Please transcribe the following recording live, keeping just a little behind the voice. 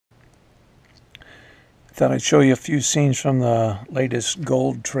Thought I'd show you a few scenes from the latest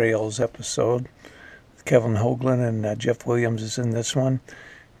Gold Trails episode. Kevin Hoagland and Jeff Williams is in this one.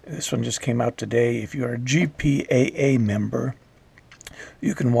 This one just came out today. If you're a GPAA member,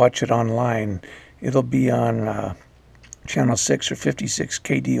 you can watch it online. It'll be on Channel 6 or 56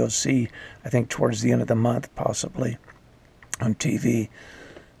 KDOC, I think towards the end of the month, possibly, on TV.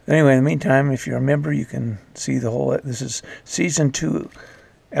 Anyway, in the meantime, if you're a member, you can see the whole... This is Season 2,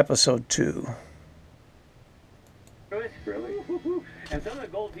 Episode 2. Really? And some of the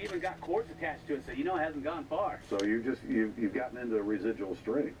gold's even got cords attached to it, so you know it hasn't gone far. So you've gotten into the residual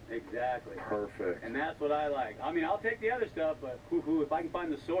string. Exactly. Perfect. And that's what I like. I mean, I'll take the other stuff, but if I can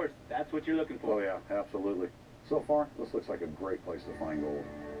find the source, that's what you're looking for. Oh yeah, absolutely. So far, this looks like a great place to find gold.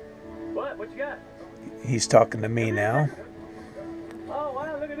 What you got? He's talking to me now. Oh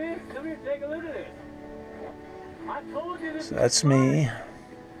wow, look at this. Come here, take a look at this. I told you this. So that's me.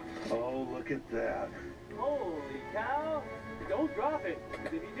 Oh, look at that. Holy cow. Don't drop it,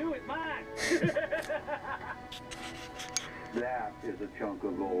 because if you do, it's mine. That is a chunk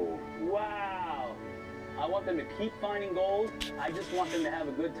of gold. Wow. I want them to keep finding gold. I just want them to have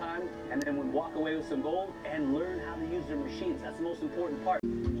a good time, and then we'll walk away with some gold and learn how to use their machines. That's the most important part.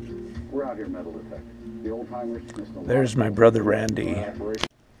 We're out here metal detecting. The old timers. There's my brother Randy.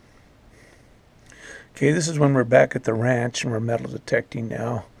 Okay, this is when we're back at the ranch and we're metal detecting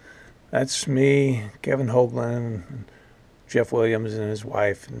now. That's me, Kevin Hoagland, and Jeff Williams and his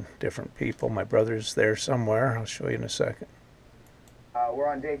wife and different people. My brother's there somewhere. I'll show you in a second. We're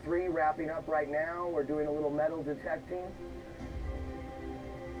on day 3, wrapping up right now. We're doing a little metal detecting.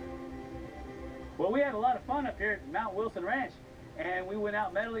 Well, we had a lot of fun up here at Mount Wilson Ranch, and we went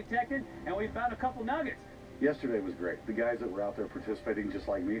out metal detecting, and we found a couple nuggets. Yesterday was great. The guys that were out there participating just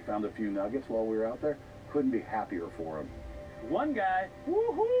like me found a few nuggets while we were out there. Couldn't be happier for them. One guy,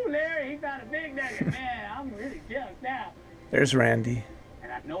 woohoo, Larry, he found a big nugget. Man, I'm really jealous now. There's Randy.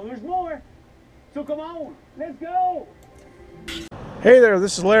 And I know there's more. So come on, let's go. Hey there,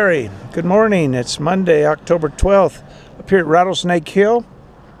 this is Larry. Good morning. It's Monday, October 12th, up here at Rattlesnake Hill.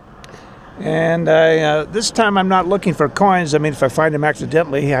 And this time I'm not looking for coins. I mean, if I find them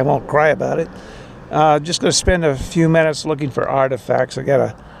accidentally, I won't cry about it. Just going to spend a few minutes looking for artifacts. I got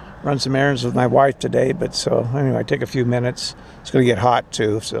to run some errands with my wife today, but so anyway, take a few minutes. It's going to get hot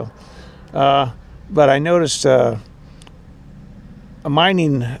too, so. But I noticed a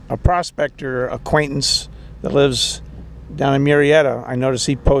prospector acquaintance that lives down in Murrieta. I noticed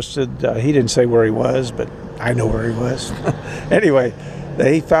he posted, he didn't say where he was, but I know where he was. Anyway,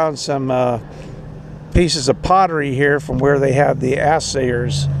 he found some pieces of pottery here from where they have the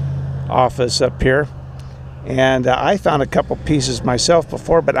assayer's office up here. And I found a couple pieces myself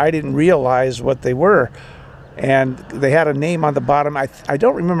before, but I didn't realize what they were. And they had a name on the bottom. I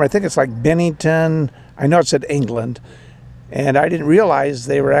don't remember. I think it's like Bennington. I know it said England. And I didn't realize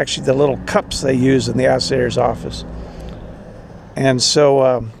they were actually the little cups they use in the assayer's office. And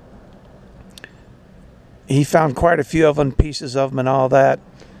so he found quite a few of them, pieces of them and all that,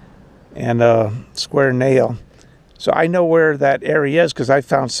 and a square nail. So I know where that area is because I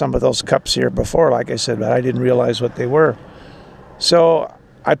found some of those cups here before, like I said, but I didn't realize what they were. So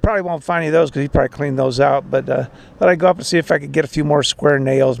I probably won't find any of those because he probably cleaned those out. But thought I'd go up and see if I could get a few more square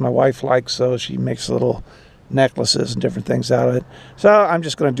nails. My wife likes those. She makes little necklaces and different things out of it. So I'm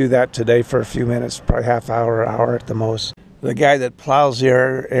just going to do that today for a few minutes, probably half hour, hour at the most. The guy that plows the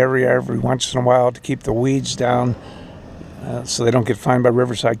area every once in a while to keep the weeds down so they don't get fined by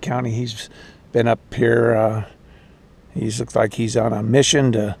Riverside County, he's been up here. He looks like he's on a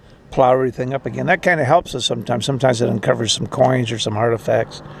mission to plow everything up again. That kind of helps us sometimes. Sometimes it uncovers some coins or some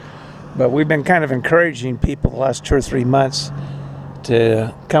artifacts. But we've been kind of encouraging people the last 2 or 3 months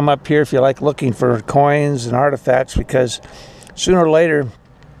to come up here if you like looking for coins and artifacts, because sooner or later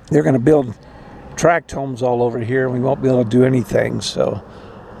they're going to build tract homes all over here and we won't be able to do anything. So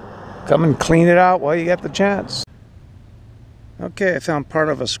come and clean it out while you get the chance. Okay, I found part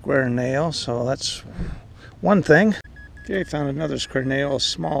of a square nail, so that's one thing. Okay, found another square nail, a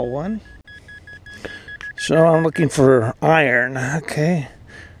small one. So I'm looking for iron. Okay,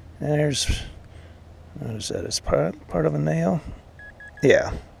 there's, what is that? It's part of a nail.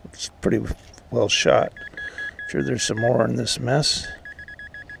 Yeah, it's pretty well shot. Sure, there's some more in this mess.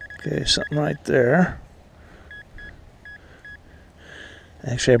 Okay, something right there.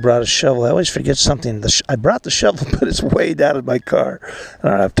 Actually, I brought a shovel. I always forget something. I brought the shovel, but it's way down in my car. I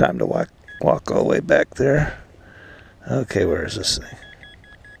don't have time to walk all the way back there. Okay, where is this thing?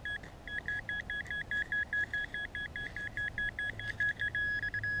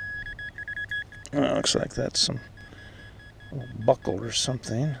 Oh, it looks like that's some buckle or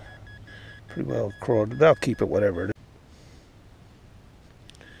something. pretty well corroded. They'll keep it whatever it is.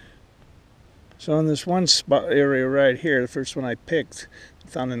 So in this one spot area right here, the first one I picked, I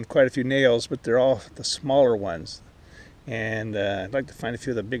found in quite a few nails, but they're all the smaller ones. And I'd like to find a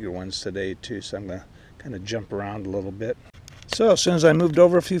few of the bigger ones today too, so I'm going to kind of jump around a little bit. So as soon as I moved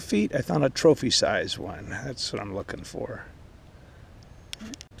over a few feet, I found a trophy size one. That's what I'm looking for.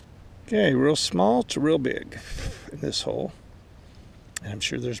 Okay, real small to real big in this hole. And I'm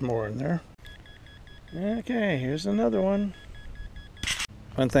sure there's more in there. Okay, here's another one.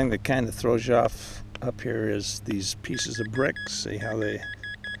 One thing that kind of throws you off up here is these pieces of brick. See how they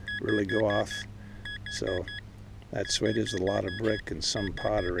really go off? So that's why there's a lot of brick and some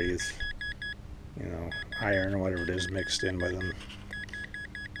pottery is, you know, iron or whatever it is mixed in with them.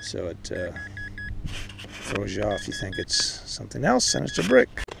 So it throws you off. You think it's something else and it's a brick.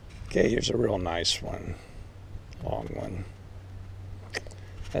 Okay, here's a real nice one. Long one.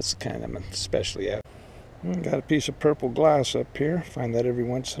 That's the kind I'm especially after. Got a piece of purple glass up here. Find that every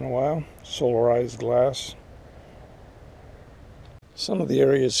once in a while. Solarized glass. Some of the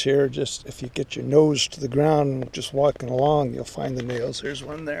areas here, just if you get your nose to the ground, just walking along, you'll find the nails. There's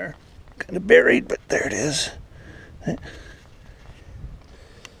one there. Kind of buried, but there it is.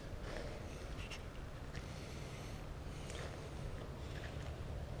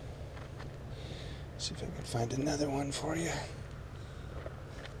 See if I can find another one for you.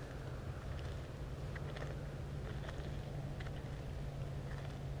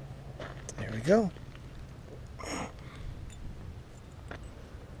 There we go.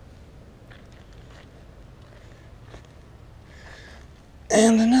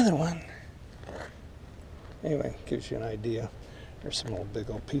 And another one. Anyway, gives you an idea. There's some old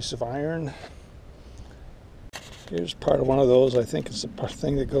big old piece of iron. Here's part of one of those. I think it's the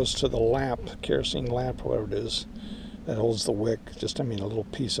thing that goes to the lamp, kerosene lamp, whatever it is, that holds the wick. Just, I mean, a little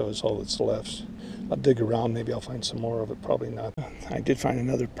piece of it is all that's left. I'll dig around. Maybe I'll find some more of it. Probably not. I did find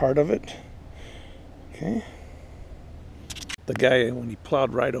another part of it. Okay. The guy, when he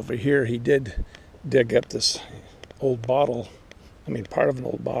plowed right over here, he did dig up this old bottle. I mean, part of an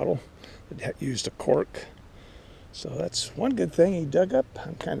old bottle that used a cork. So that's one good thing he dug up.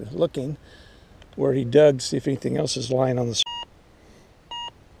 I'm kind of looking where he dug, see if anything else is lying on the.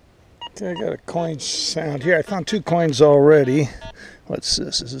 Okay, I got a coin sound here. I found two coins already. What's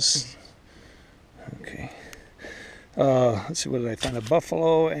this? Is this? Okay. Let's see, what did I find? A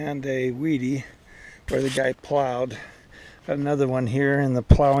buffalo and a weedy where the guy plowed. Got another one here in the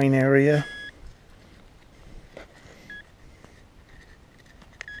plowing area.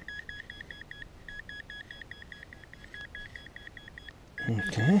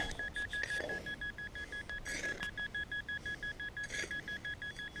 Okay.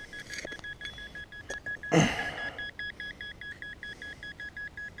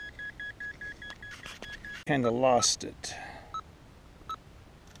 Kind of lost it.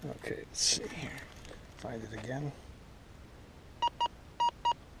 Okay, let's see here. Find it again.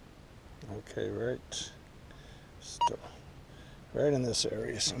 Okay, right. Still right in this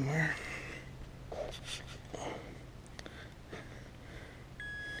area somewhere.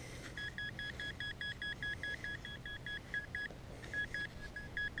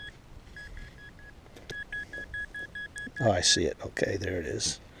 Oh, I see it. Okay, there it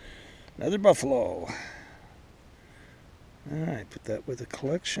is. Another buffalo. Alright, put that with a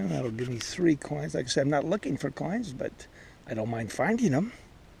collection. That'll give me 3 coins. Like I said, I'm not looking for coins, but I don't mind finding them.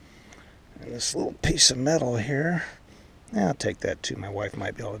 And this little piece of metal here, yeah, I'll take that too. My wife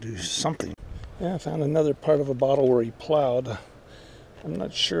might be able to do something. Yeah, I found another part of a bottle where he plowed. I'm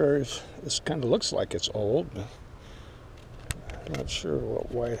not sure if this kind of looks like it's old, but I'm not sure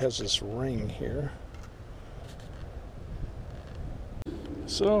why it has this ring here.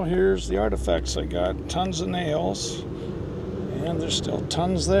 So here's the artifacts I got. Tons of nails. And there's still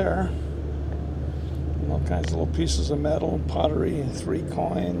tons there. All kinds of little pieces of metal, pottery, 3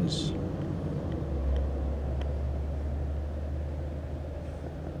 coins.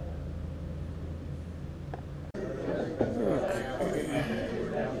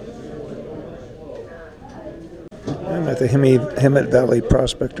 I'm at the Hemet Valley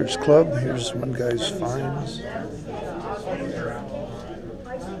Prospectors Club. Here's one guy's finds.